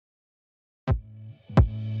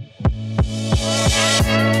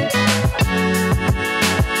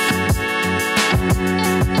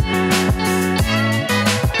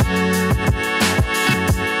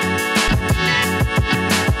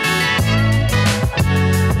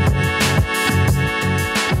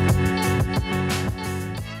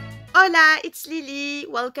Hola, it's Lily.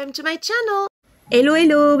 Welcome to my channel.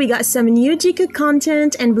 Hello, we got some new Jikook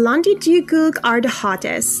content and Blondie Jikook are the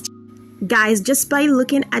hottest. Guys, just by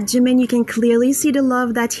looking at Jimin, you can clearly see the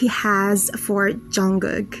love that he has for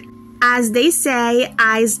Jungkook. As they say,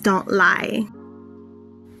 eyes don't lie.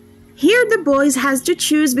 Here the boys has to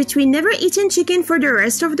choose between never eating chicken for the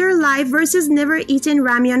rest of their life versus never eating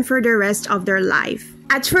ramyeon for the rest of their life.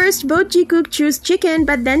 At first, both Jikook chose chicken,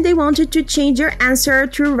 but then they wanted to change their answer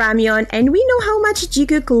to ramyeon, and we know how much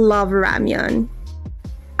Jikook love ramyeon.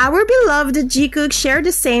 Our beloved Jikook share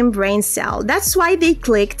the same brain cell, that's why they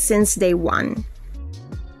clicked since day one.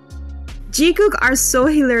 Jikook are so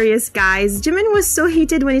hilarious, guys. Jimin was so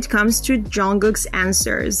heated when it comes to Jungkook's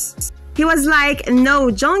answers. He was like, no,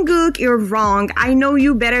 Jungkook, you're wrong. I know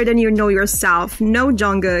you better than you know yourself. No,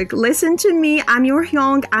 Jungkook, listen to me. I'm your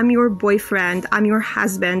hyung, I'm your boyfriend, I'm your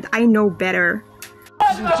husband. I know better.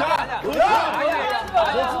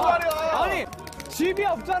 집이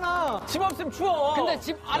없잖아. 집 없으면 추워. 근데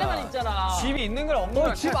집 안에만 있잖아. 집이 있는 걸 없는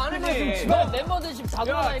거야. 집 안에만 있으면 집 안에 멤버들 집 다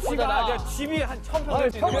돌아다닐 거잖아. 집이 한 1000평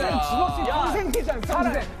평생 집 없이 평생이잖아.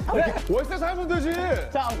 평생. 월세 살면 되지.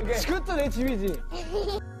 자, 그것도 내 집이지.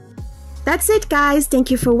 That's it, guys.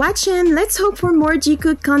 Thank you for watching. Let's hope for more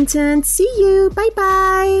Jikook content. See you. Bye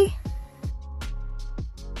bye.